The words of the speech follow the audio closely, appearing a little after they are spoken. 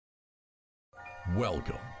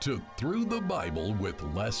Welcome to Through the Bible with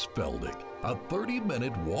Les Feldick, a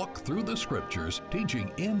 30-minute walk through the Scriptures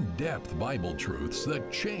teaching in-depth Bible truths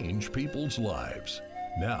that change people's lives.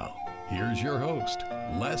 Now, here's your host,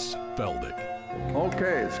 Les Feldick.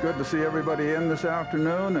 Okay, it's good to see everybody in this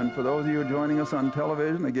afternoon, and for those of you joining us on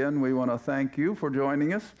television, again, we want to thank you for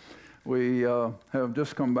joining us. We have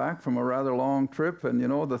just come back from a rather long trip, and you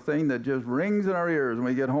know, the thing that just rings in our ears when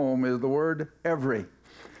we get home is the word every.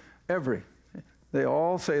 Every. They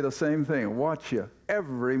all say the same thing, watch you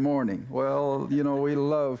every morning. Well, you know, we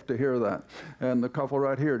love to hear that. And the couple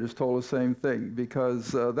right here just told the same thing,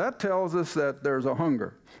 because that tells us that there's a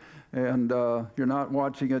hunger. And you're not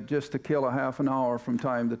watching it just to kill a half an hour from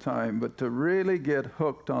time to time, but to really get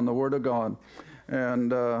hooked on the Word of God.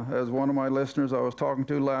 And as one of my listeners I was talking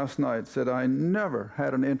to last night said, I never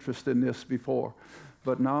had an interest in this before,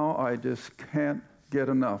 but now I just can't get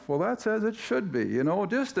enough. Well, that's as it should be. You know,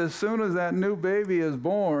 just as soon as that new baby is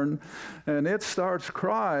born and it starts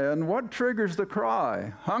crying, what triggers the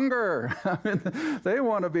cry? Hunger. I mean, they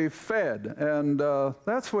want to be fed, and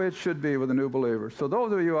that's the way it should be with a new believer. So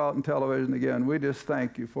those of you out in television, again, we just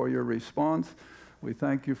thank you for your response. We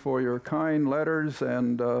thank you for your kind letters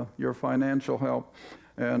and your financial help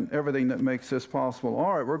and everything that makes this possible.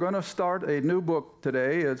 All right, we're going to start a new book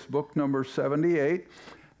today. It's book number 78.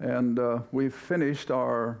 And we've finished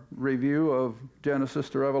our review of Genesis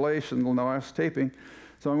to Revelation in the last taping.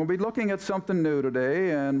 So I'm going to be looking at something new today,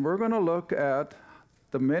 and we're going to look at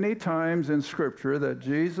the many times in Scripture that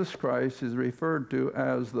Jesus Christ is referred to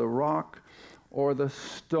as the rock or the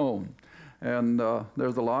stone. And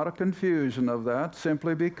there's a lot of confusion of that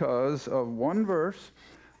simply because of one verse,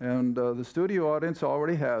 and the studio audience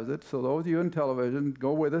already has it. So those of you in television,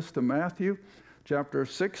 go with us to Matthew chapter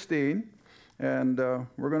 16. And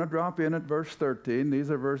we're going to drop in at verse 13.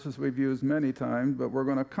 These are verses we've used many times, but we're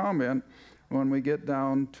going to comment when we get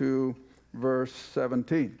down to verse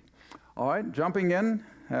 17. All right, jumping in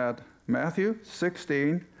at Matthew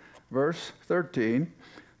 16, verse 13.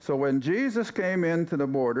 So when Jesus came into the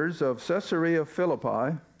borders of Caesarea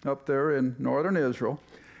Philippi, up there in northern Israel,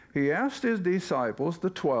 he asked his disciples,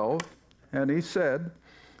 the 12, and he said,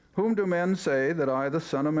 "Whom do men say that I, the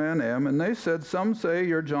Son of Man, am?" And they said, "Some say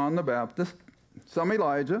you're John the Baptist, some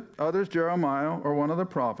Elijah, others Jeremiah, or one of the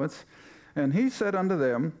prophets." And he said unto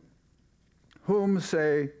them, "Whom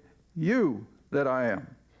say you that I am?"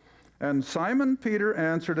 And Simon Peter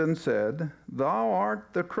answered and said, "Thou art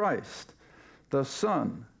the Christ, the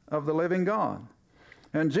Son of the living God."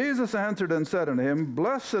 And Jesus answered and said unto him,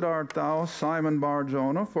 "Blessed art thou, Simon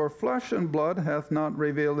Bar-Jonah, for flesh and blood hath not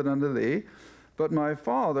revealed it unto thee, but my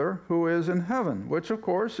Father who is in heaven," which of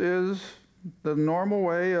course is the normal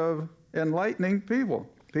way of enlightening people.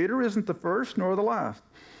 Peter isn't the first nor the last.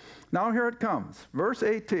 Now here it comes. Verse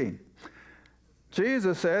 18.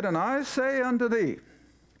 Jesus said, "And I say unto thee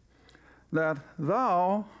that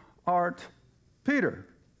thou art Peter,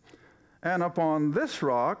 and upon this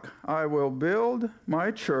rock I will build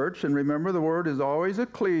my church." And remember, the word is always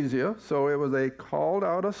ecclesia, so it was a called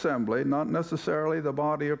out assembly, not necessarily the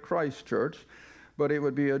body of Christ church, but it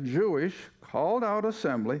would be a Jewish called out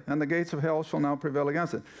assembly, "and the gates of hell shall not prevail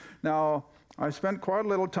against it." Now, I spent quite a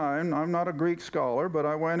little time. I'm not a Greek scholar, but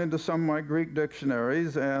I went into some of my Greek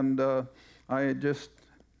dictionaries, and I just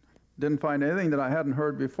didn't find anything that I hadn't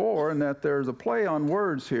heard before, and that there's a play on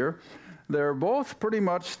words here. They're both pretty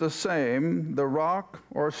much the same, the rock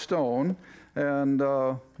or stone, and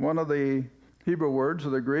one of the Hebrew words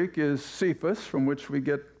of the Greek is Cephas, from which we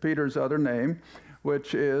get Peter's other name,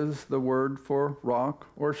 which is the word for rock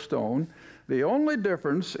or stone. The only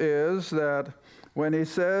difference is that when he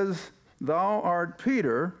says, "Thou art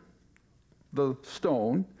Peter," the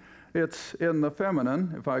stone, it's in the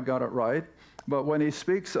feminine, if I got it right. But when he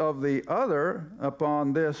speaks of the other,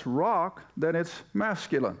 "upon this rock," then it's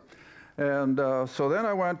masculine. And so then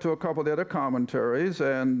I went to a couple of the other commentaries,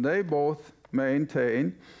 and they both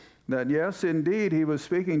maintain that yes, indeed, he was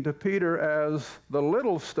speaking to Peter as the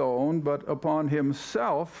little stone, but upon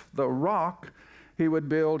himself, the rock, he would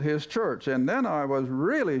build his church. And then I was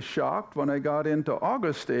really shocked when I got into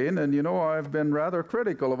Augustine, and you know, I've been rather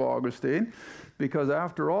critical of Augustine, because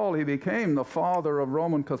after all, he became the father of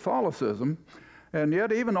Roman Catholicism, and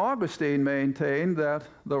yet even Augustine maintained that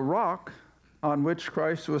the rock on which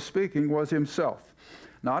Christ was speaking was himself.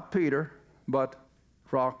 Not Peter, but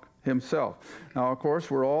rock himself. Now, of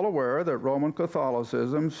course, we're all aware that Roman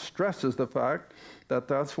Catholicism stresses the fact that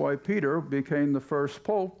that's why Peter became the first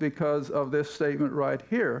pope, because of this statement right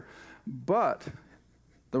here. But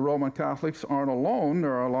the Roman Catholics aren't alone.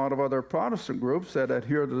 There are a lot of other Protestant groups that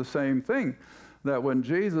adhere to the same thing. that when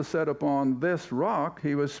Jesus said upon this rock,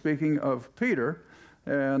 he was speaking of Peter.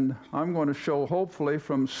 And I'm going to show, hopefully,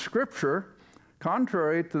 from Scripture,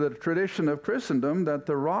 contrary to the tradition of Christendom, that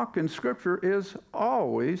the rock in Scripture is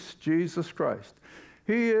always Jesus Christ.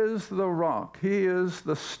 He is the rock. He is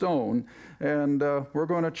the stone. And we're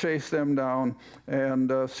going to chase them down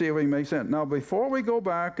and see if we make sense. Now, before we go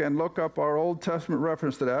back and look up our Old Testament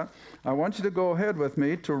reference to that, I want you to go ahead with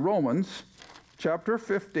me to Romans chapter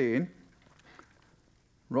 15.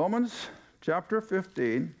 Romans chapter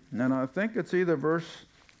 15, and I think it's either verse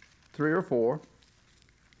 3 or 4.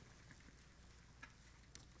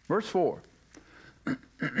 Verse 4.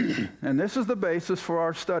 And this is the basis for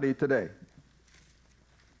our study today.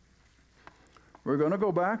 We're going to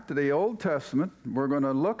go back to the Old Testament. We're going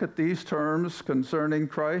to look at these terms concerning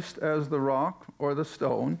Christ as the rock or the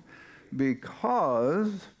stone,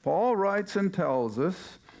 because Paul writes and tells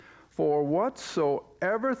us, for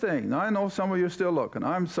whatsoever thing. Now, I know some of you are still looking.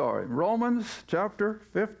 I'm sorry. Romans chapter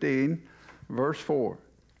 15, verse 4.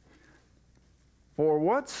 For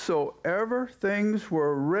whatsoever things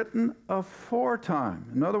were written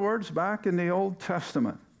aforetime. In other words, back in the Old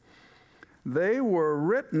Testament. They were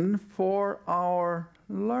written for our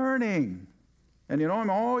learning. And you know, I'm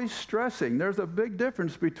always stressing, there's a big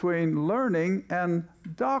difference between learning and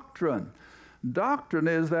doctrine. Doctrine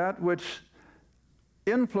is that which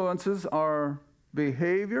influences our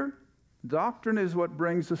behavior. Doctrine is what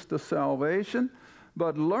brings us to salvation.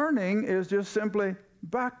 But learning is just simply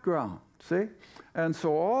background, see? And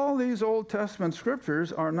so all these Old Testament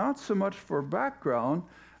scriptures are not so much for background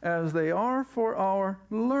as they are for our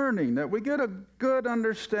learning, that we get a good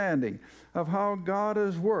understanding of how God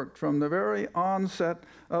has worked from the very onset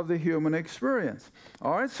of the human experience.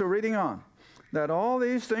 All right, so reading on. That all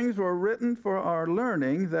these things were written for our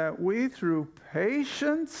learning, that we through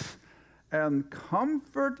patience and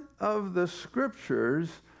comfort of the Scriptures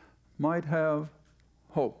might have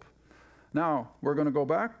hope. Now, we're going to go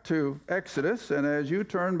back to Exodus, and as you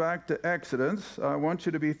turn back to Exodus, I want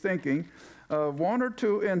you to be thinking of one or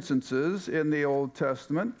two instances in the Old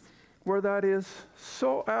Testament where that is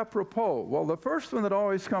so apropos. Well, the first one that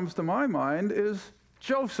always comes to my mind is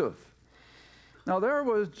Joseph. Now, there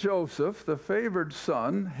was Joseph, the favored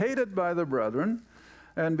son, hated by the brethren,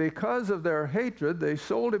 and because of their hatred, they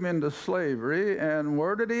sold him into slavery, and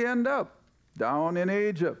where did he end up? Down in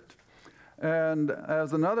Egypt. And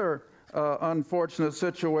as another unfortunate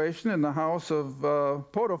situation in the house of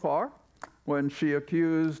Potiphar, when she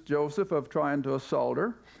accused Joseph of trying to assault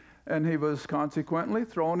her, and he was consequently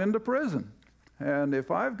thrown into prison. And if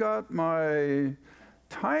I've got my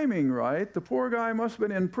timing right, the poor guy must have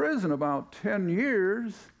been in prison about 10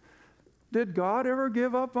 years. Did God ever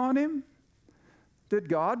give up on him? Did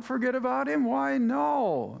God forget about him? Why,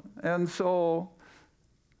 no. And so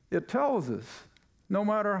it tells us, no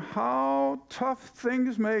matter how tough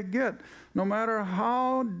things may get, no matter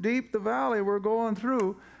how deep the valley we're going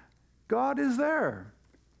through, God is there.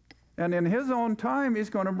 And in his own time, he's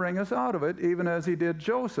going to bring us out of it, even as he did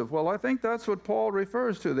Joseph. Well, I think that's what Paul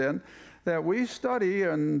refers to then, that we study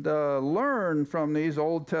and learn from these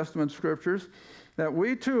Old Testament scriptures, that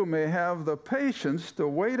we too may have the patience to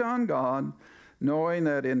wait on God, knowing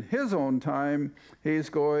that in his own time, he's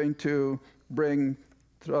going to bring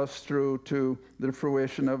us through to the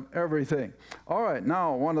fruition of everything. All right,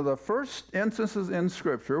 now, one of the first instances in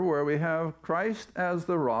Scripture where we have Christ as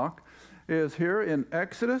the rock is here in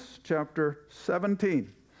Exodus chapter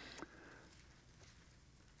 17.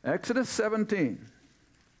 Exodus 17.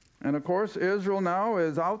 And of course, Israel now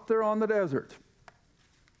is out there on the desert.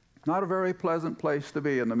 Not a very pleasant place to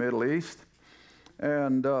be in the Middle East.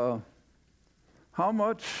 And how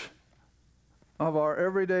much of our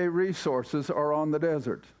everyday resources are on the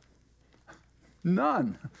desert?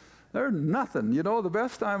 None. There's nothing. You know, the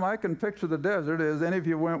best time I can picture the desert is, any of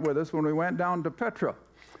you went with us when we went down to Petra.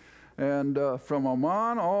 And from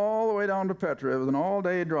Amman all the way down to Petra, it was an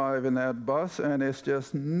all-day drive in that bus, and it's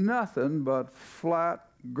just nothing but flat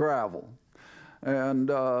gravel. And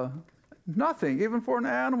nothing, even for an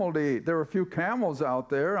animal to eat. There were a few camels out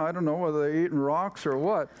there. I don't know whether they're eating rocks or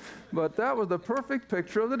what. But that was the perfect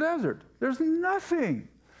picture of the desert. There's nothing.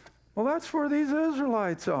 Well, that's where these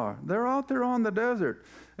Israelites are. They're out there on the desert.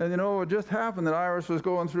 And you know, it just happened that Iris was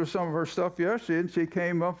going through some of her stuff yesterday, and she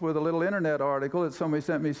came up with a little internet article that somebody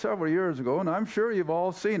sent me several years ago, and I'm sure you've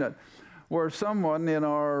all seen it, where someone in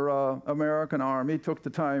our American Army took the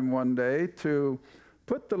time one day to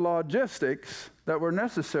put the logistics that were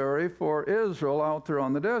necessary for Israel out there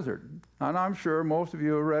on the desert. And I'm sure most of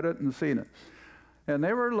you have read it and seen it. And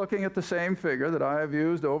they were looking at the same figure that I have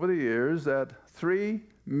used over the years, that 3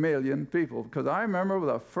 million people. Because I remember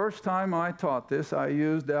the first time I taught this, I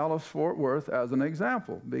used Dallas-Fort Worth as an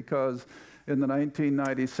example, because in the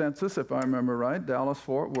 1990 census, if I remember right,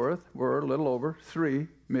 Dallas-Fort Worth were a little over 3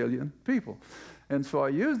 million people. And so I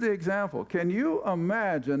used the example. Can you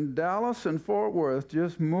imagine Dallas and Fort Worth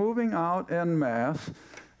just moving out en masse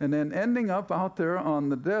and then ending up out there on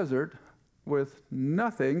the desert with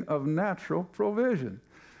nothing of natural provision?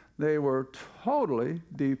 They were totally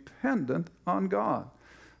dependent on God.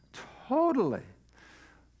 Totally.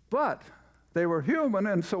 But they were human,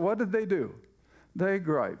 and so what did they do? They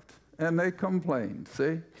griped and they complained,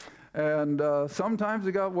 see? And sometimes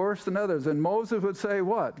it got worse than others. And Moses would say,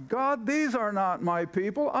 what? God, these are not my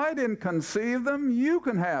people. I didn't conceive them. You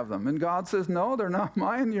can have them. And God says, no, they're not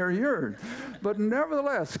mine. You're yours. But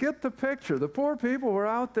nevertheless, get the picture. The poor people were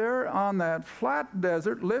out there on that flat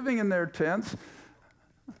desert, living in their tents.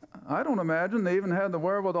 I don't imagine they even had the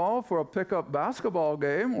wherewithal for a pickup basketball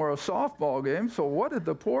game or a softball game. So what did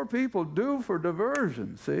the poor people do for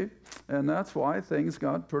diversion, see? And that's why things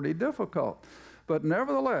got pretty difficult. But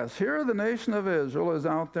nevertheless, here the nation of Israel is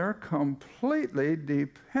out there completely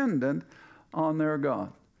dependent on their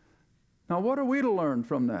God. Now, what are we to learn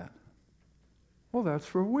from that? Well,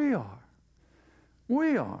 that's where we are.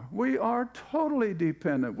 We are. We are totally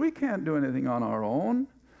dependent. We can't do anything on our own,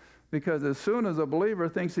 because as soon as a believer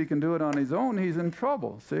thinks he can do it on his own, he's in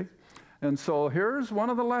trouble, see? And so here's one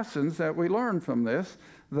of the lessons that we learn from this,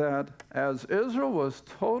 that as Israel was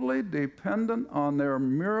totally dependent on their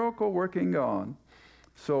miracle-working God,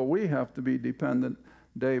 so we have to be dependent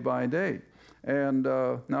day by day. And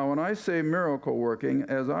now when I say miracle-working,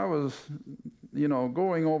 as I was,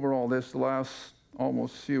 going over all this the last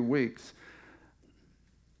almost few weeks,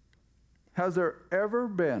 has there ever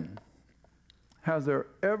been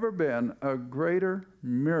a greater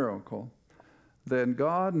miracle than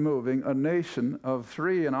God moving a nation of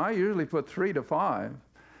 3, and I usually put 3 to 5,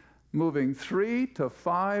 moving 3 to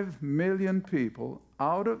 5 million people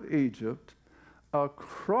out of Egypt,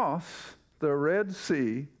 across the Red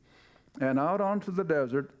Sea, and out onto the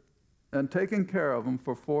desert, and taking care of them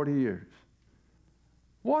for 40 years?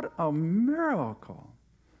 What a miracle.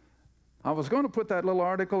 I was going to put that little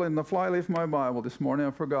article in the flyleaf of my Bible this morning,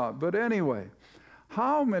 I forgot. But anyway,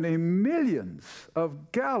 how many millions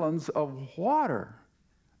of gallons of water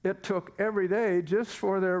it took every day just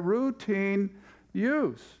for their routine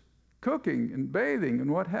use, cooking and bathing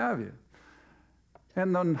and what have you.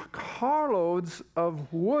 And the carloads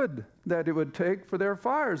of wood that it would take for their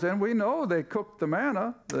fires. And we know they cooked the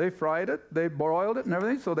manna, they fried it, they broiled it and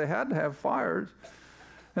everything, so they had to have fires.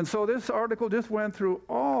 And so this article just went through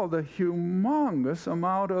all the humongous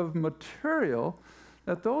amount of material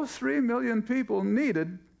that those 3 million people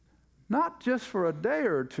needed, not just for a day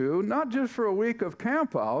or two, not just for a week of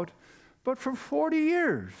camp out, but for 40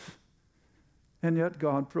 years. And yet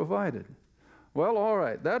God provided. Well, all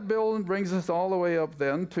right, that building brings us all the way up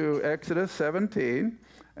then to Exodus 17.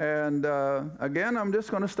 And again, I'm just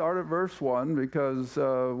going to start at verse 1 because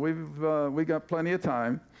we got plenty of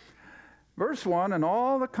time. Verse 1, and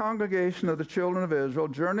all the congregation of the children of Israel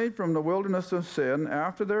journeyed from the wilderness of Sin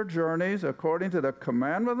after their journeys according to the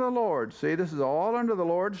commandment of the Lord. See, this is all under the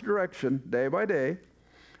Lord's direction, day by day.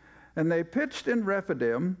 And they pitched in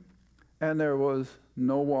Rephidim, and there was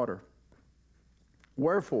no water.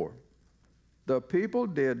 Wherefore, the people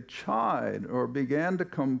did chide or began to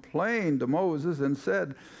complain to Moses and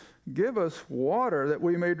said, give us water that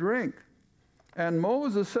we may drink. And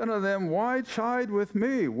Moses said to them, why chide with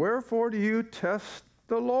me? Wherefore do you test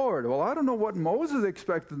the Lord? Well, I don't know what Moses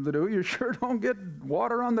expected them to do. You sure don't get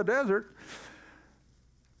water on the desert.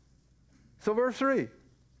 So verse 3,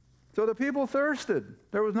 so the people thirsted.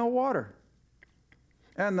 There was no water.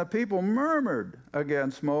 And the people murmured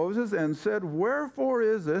against Moses and said, wherefore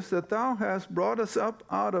is this that thou hast brought us up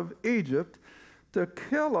out of Egypt to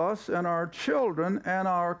kill us and our children and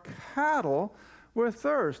our cattle with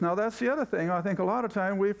thirst? Now that's the other thing I think a lot of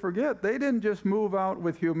time we forget. They didn't just move out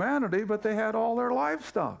with humanity, but they had all their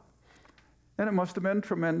livestock. And it must have been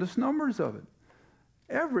tremendous numbers of it.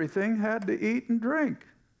 Everything had to eat and drink.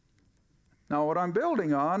 Now what I'm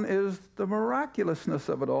building on is the miraculousness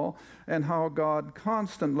of it all and how God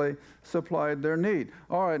constantly supplied their need.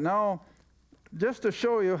 All right, now just to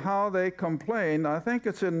show you how they complained, I think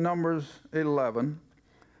it's in Numbers 11.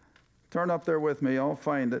 Turn up there with me, I'll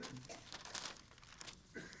find it.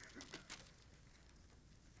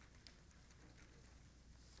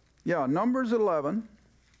 Yeah, Numbers 11.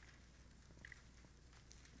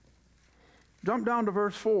 Jump down to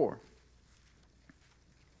verse 4.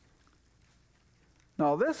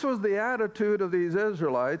 Now, this was the attitude of these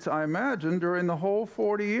Israelites, I imagine, during the whole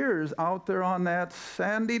 40 years out there on that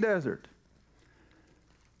sandy desert.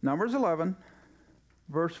 Numbers 11,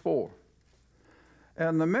 verse 4.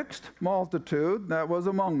 And the mixed multitude that was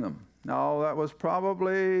among them. Now, that was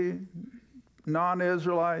probably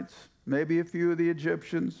non-Israelites, maybe a few of the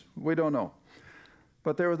Egyptians, we don't know.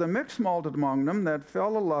 But there was a mixed multitude among them that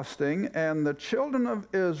fell a-lusting, and the children of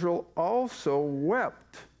Israel also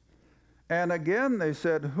wept. And again they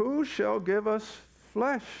said, who shall give us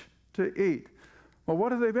flesh to eat? Well,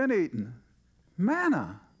 what have they been eating?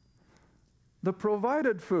 Manna, the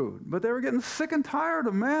provided food. But they were getting sick and tired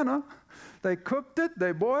of manna. They cooked it,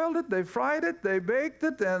 they boiled it, they fried it, they baked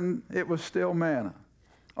it, and it was still manna.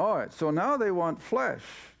 All right, so now they want flesh.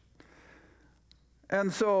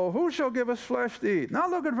 And so, who shall give us flesh to eat? Now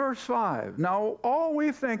look at verse 5. Now, all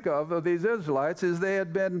we think of these Israelites is they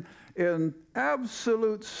had been in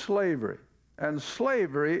absolute slavery. And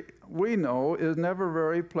slavery, we know, is never a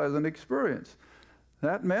very pleasant experience.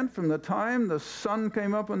 That meant from the time the sun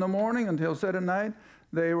came up in the morning until set at night,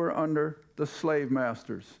 they were under the slave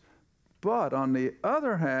masters. But on the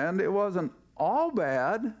other hand, it wasn't all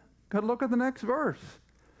bad. Because look at the next verse.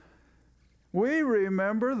 We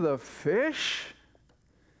remember the fish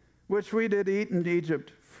which we did eat in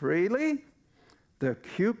Egypt freely, the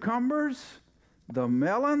cucumbers, the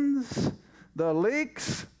melons, the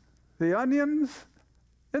leeks, the onions.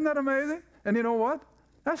 Isn't that amazing? And you know what?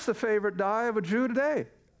 That's the favorite diet of a Jew today.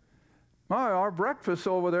 Our breakfast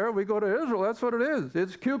over there, we go to Israel, that's what it is.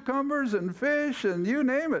 It's cucumbers and fish and you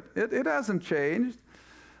name it. It hasn't changed.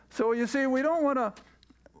 So you see, we don't want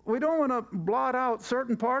to blot out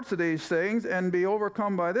certain parts of these things and be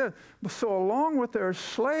overcome by this. So along with their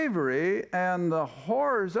slavery and the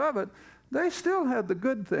horrors of it, they still had the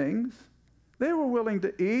good things. They were willing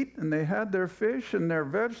to eat, and they had their fish and their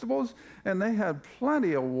vegetables, and they had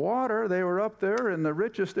plenty of water. They were up there in the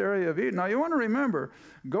richest area of Eden. Now, you want to remember,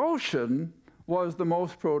 Goshen was the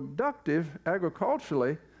most productive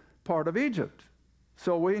agriculturally part of Egypt.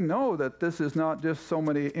 So we know that this is not just so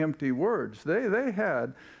many empty words. They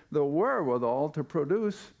had the wherewithal to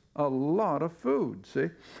produce a lot of food, see?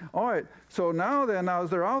 All right, so now then,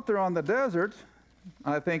 as they're out there on the desert,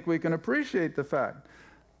 I think we can appreciate the fact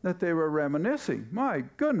that they were reminiscing. My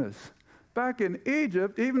goodness, back in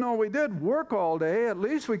Egypt, even though we did work all day, at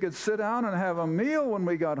least we could sit down and have a meal when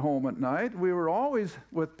we got home at night. We were always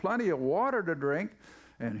with plenty of water to drink.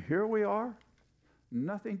 And here we are,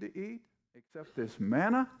 nothing to eat except this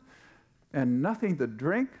manna and nothing to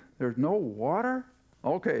drink. There's no water.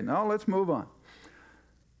 Okay, now let's move on.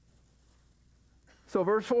 So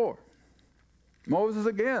verse 4, Moses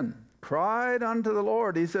again cried unto the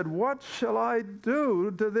Lord. He said, what shall I do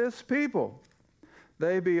to this people?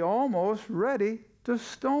 They be almost ready to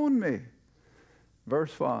stone me.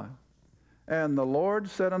 Verse 5, and the Lord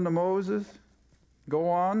said unto Moses, go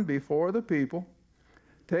on before the people,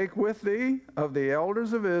 take with thee of the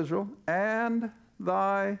elders of Israel and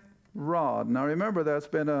thy rod. Now remember, that's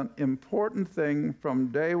been an important thing from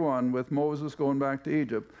day one with Moses going back to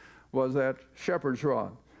Egypt, was that shepherd's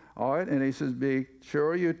rod. All right, and he says, be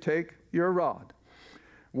sure you take your rod,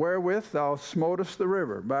 wherewith thou smotest the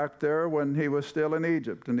river, back there when he was still in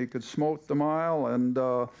Egypt, and he could smote the Nile and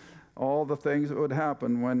all the things that would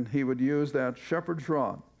happen when he would use that shepherd's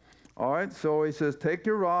rod. All right, so he says, take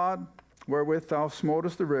your rod, wherewith thou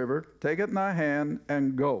smotest the river, take it in thy hand,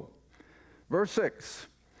 and go. Verse 6,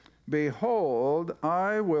 behold,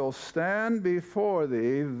 I will stand before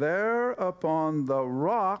thee there upon the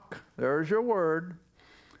rock, there's your word,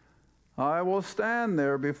 I will stand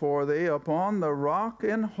there before thee upon the rock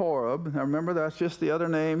in Horeb. Now remember, that's just the other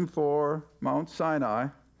name for Mount Sinai.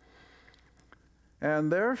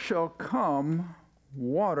 And there shall come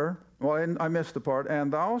water. Well, I missed the part.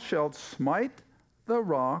 And thou shalt smite the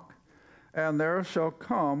rock, and there shall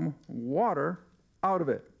come water out of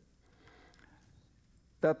it,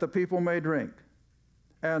 that the people may drink.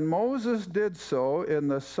 And Moses did so in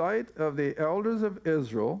the sight of the elders of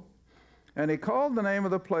Israel. And he called the name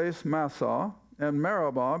of the place Massah and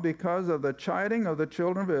Meribah because of the chiding of the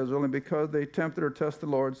children of Israel and because they tempted or tested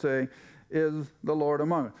the Lord, saying, is the Lord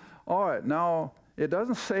among us? All right, now, it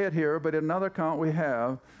doesn't say it here, but in another account we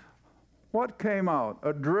have, what came out,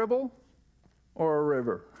 a dribble or a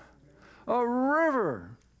river? A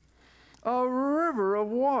river. A river of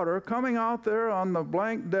water coming out there on the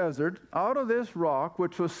blank desert, out of this rock,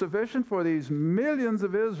 which was sufficient for these millions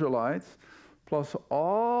of Israelites, plus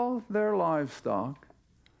all their livestock.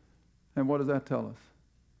 And what does that tell us?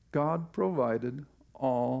 God provided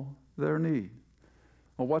all their need.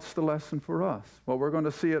 Well, what's the lesson for us? Well, we're going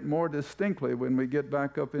to see it more distinctly when we get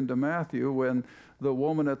back up into Matthew, when the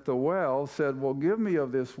woman at the well said, well, give me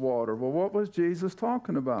of this water. Well, what was Jesus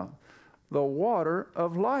talking about? The water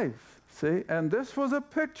of life, see? And this was a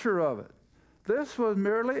picture of it. This was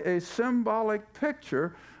merely a symbolic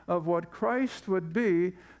picture of what Christ would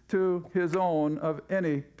be to his own of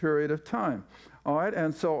any period of time. All right,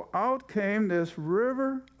 and so out came this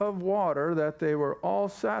river of water that they were all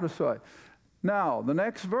satisfied. Now, the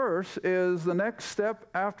next verse is the next step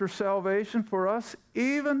after salvation for us,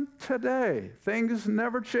 even today. Things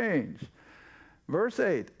never change. Verse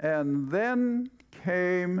 8, and then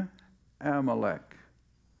came Amalek.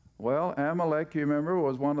 Well, Amalek, you remember,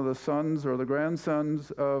 was one of the sons or the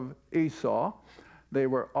grandsons of Esau. They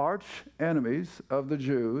were arch enemies of the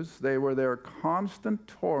Jews. They were their constant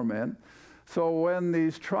torment. So when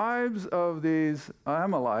these tribes of these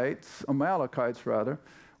Amalekites,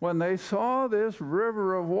 when they saw this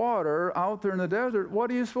river of water out there in the desert, what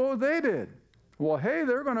do you suppose they did? Well, hey,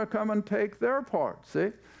 they're going to come and take their part, see?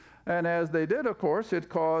 And as they did, of course, it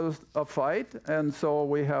caused a fight, and so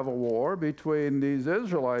we have a war between these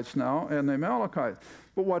Israelites now and the Amalekites.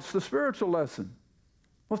 But what's the spiritual lesson?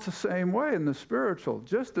 Well, it's the same way in the spiritual.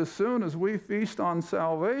 Just as soon as we feast on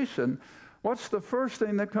salvation, what's the first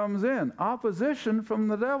thing that comes in? Opposition from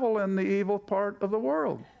the devil and the evil part of the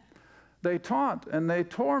world. They taunt and they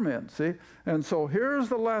torment, see? And so here's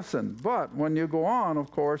the lesson. But when you go on,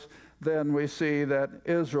 of course, then we see that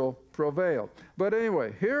Israel prevailed. But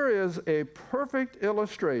anyway, here is a perfect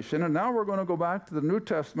illustration. And now we're going to go back to the New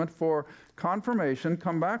Testament for confirmation.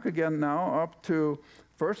 Come back again now up to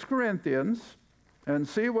 1 Corinthians and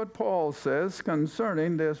see what Paul says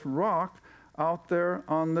concerning this rock out there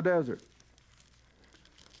on the desert.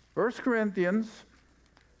 1 Corinthians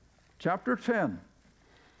chapter 10.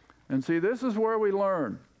 And see, this is where we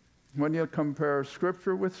learn when you compare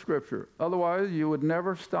Scripture with Scripture. Otherwise, you would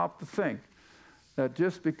never stop to think that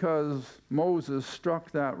just because Moses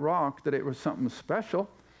struck that rock that it was something special,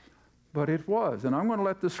 but it was. And I'm going to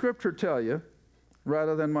let the Scripture tell you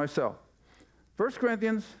rather than myself. 1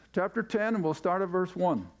 Corinthians chapter 10, and we'll start at verse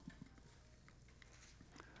 1.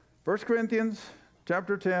 1 Corinthians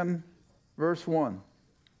chapter 10, verse 1.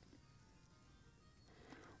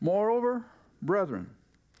 Moreover, brethren,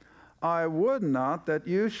 I would not that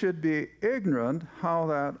you should be ignorant how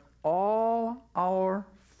that all our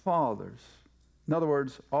fathers, in other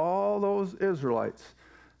words, all those Israelites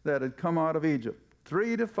that had come out of Egypt,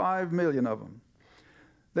 3 to 5 million of them,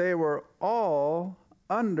 they were all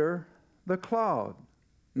under the cloud.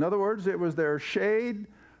 In other words, it was their shade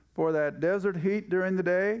for that desert heat during the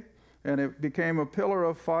day, and it became a pillar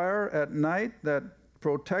of fire at night that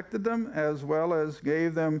protected them as well as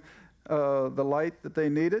gave them the light that they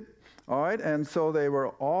needed. All right, and so they were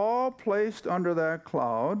all placed under that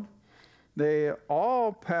cloud. They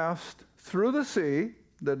all passed through the sea,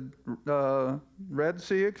 the Red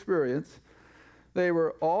Sea experience. They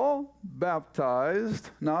were all baptized,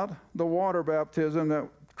 not the water baptism that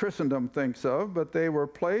Christendom thinks of, but they were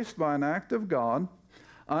placed by an act of God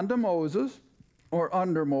unto Moses, or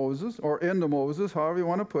under Moses, or into Moses, however you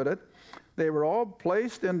want to put it. They were all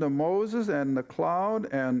placed into Moses and the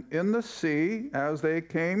cloud and in the sea as they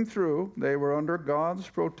came through. They were under God's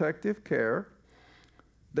protective care.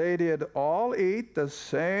 They did all eat the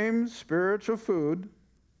same spiritual food,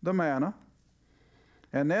 the manna.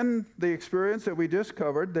 And then the experience that we just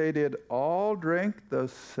covered, they did all drink the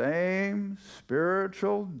same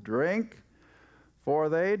spiritual drink, for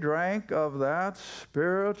they drank of that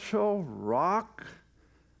spiritual rock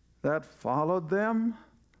that followed them.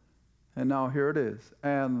 And now here it is.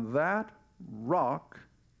 And that rock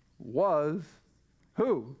was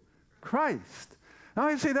who? Christ. Now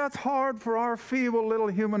you see, that's hard for our feeble little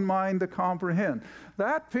human mind to comprehend.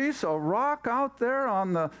 That piece of rock out there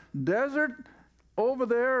on the desert, over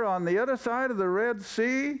there on the other side of the Red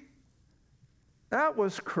Sea, that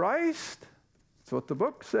was Christ. That's what the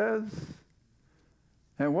book says.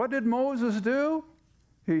 And what did Moses do?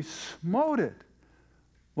 He smote it.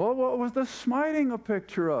 Well, what was the smiting a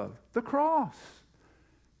picture of? The cross.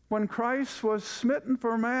 When Christ was smitten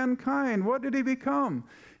for mankind, what did he become?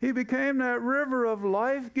 He became that river of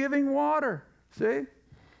life-giving water, see?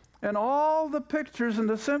 And all the pictures and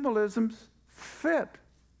the symbolisms fit.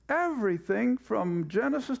 Everything from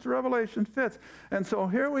Genesis to Revelation fits. And so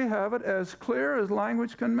here we have it as clear as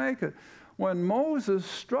language can make it. When Moses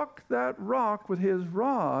struck that rock with his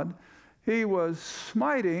rod, he was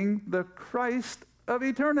smiting the Christ of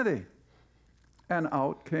eternity. And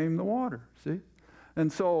out came the water, see?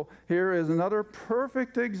 And so here is another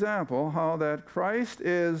perfect example how that Christ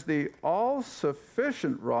is the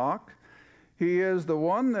all-sufficient rock. He is the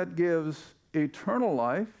one that gives eternal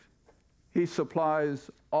life. He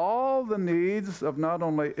supplies all the needs of not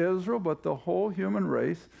only Israel, but the whole human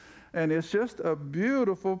race. And it's just a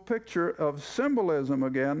beautiful picture of symbolism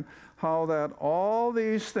again, how that all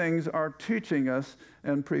these things are teaching us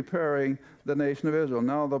and preparing the nation of Israel.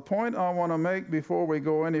 Now, the point I want to make before we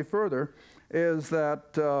go any further is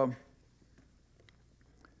that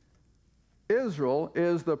Israel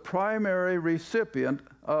is the primary recipient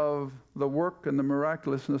of the work and the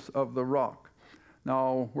miraculousness of the rock.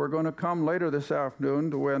 Now, we're going to come later this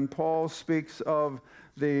afternoon to when Paul speaks of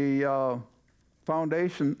the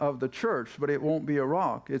foundation of the church, but it won't be a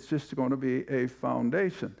rock. It's just going to be a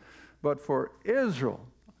foundation. But for Israel,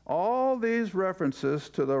 all these references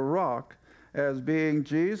to the rock as being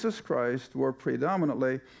Jesus Christ were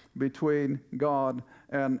predominantly between God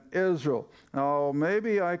and Israel. Now,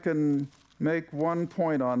 maybe I can make one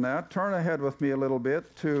point on that. Turn ahead with me a little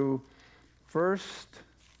bit to 1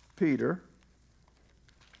 Peter.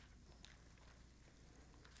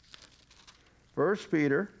 1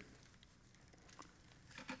 Peter.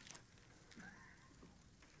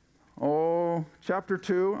 Chapter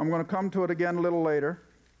 2. I'm going to come to it again a little later.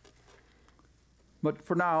 But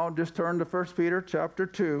for now, just turn to 1 Peter chapter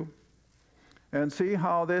 2 and see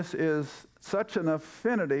how this is such an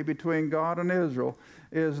affinity between God and Israel,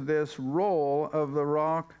 is this role of the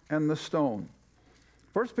rock and the stone.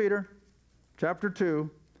 1 Peter chapter 2,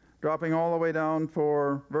 dropping all the way down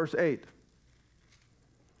for verse 8.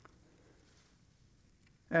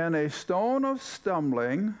 And a stone of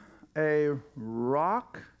stumbling, a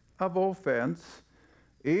rock of offense,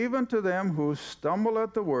 even to them who stumble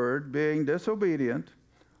at the word, being disobedient,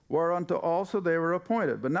 whereunto also they were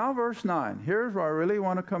appointed. But now verse 9, here's where I really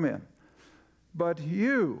want to come in. But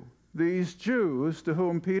you, these Jews to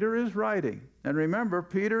whom Peter is writing, and remember,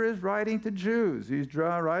 Peter is writing to Jews. He's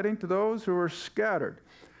writing to those who are scattered.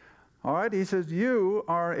 All right, he says, you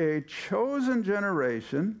are a chosen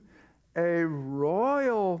generation, a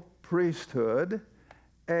royal priesthood,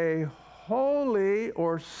 a holy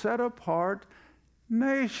or set apart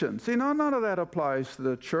nation. See, now none of that applies to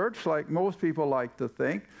the church like most people like to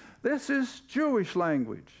think. This is Jewish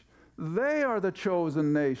language. They are the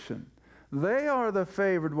chosen nation. They are the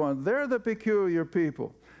favored one. They're the peculiar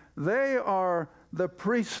people. They are the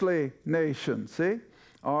priestly nation, see?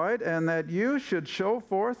 All right, and that you should show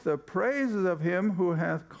forth the praises of him who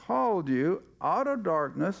hath called you out of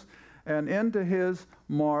darkness and into his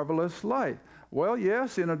marvelous light. Well,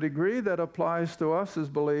 yes, in a degree that applies to us as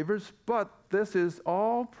believers, but this is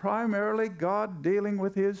all primarily God dealing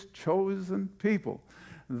with his chosen people.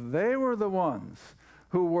 They were the ones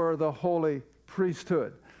who were the holy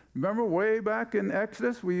priesthood. Remember way back in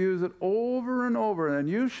Exodus, we use it over and over, and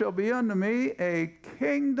you shall be unto me a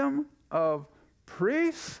kingdom of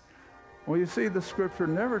priests. Well, you see, the scripture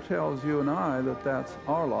never tells you and I that that's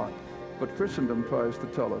our lot, but Christendom tries to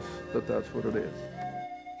tell us that that's what it is.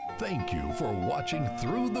 Thank you for watching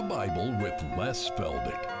Through the Bible with Les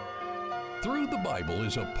Feldick. Through the Bible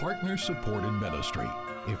is a partner-supported ministry.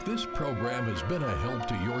 If this program has been a help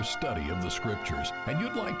to your study of the Scriptures and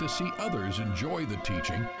you'd like to see others enjoy the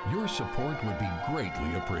teaching, your support would be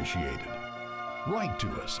greatly appreciated. Write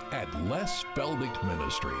to us at Les Feldick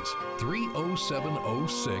Ministries,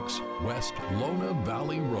 30706 West Lona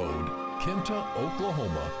Valley Road, Kinta,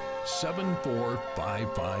 Oklahoma,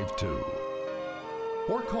 74552.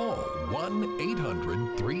 Or call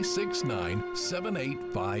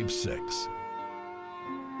 1-800-369-7856.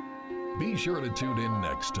 Be sure to tune in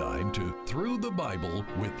next time to Through the Bible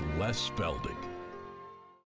with Les Feldick.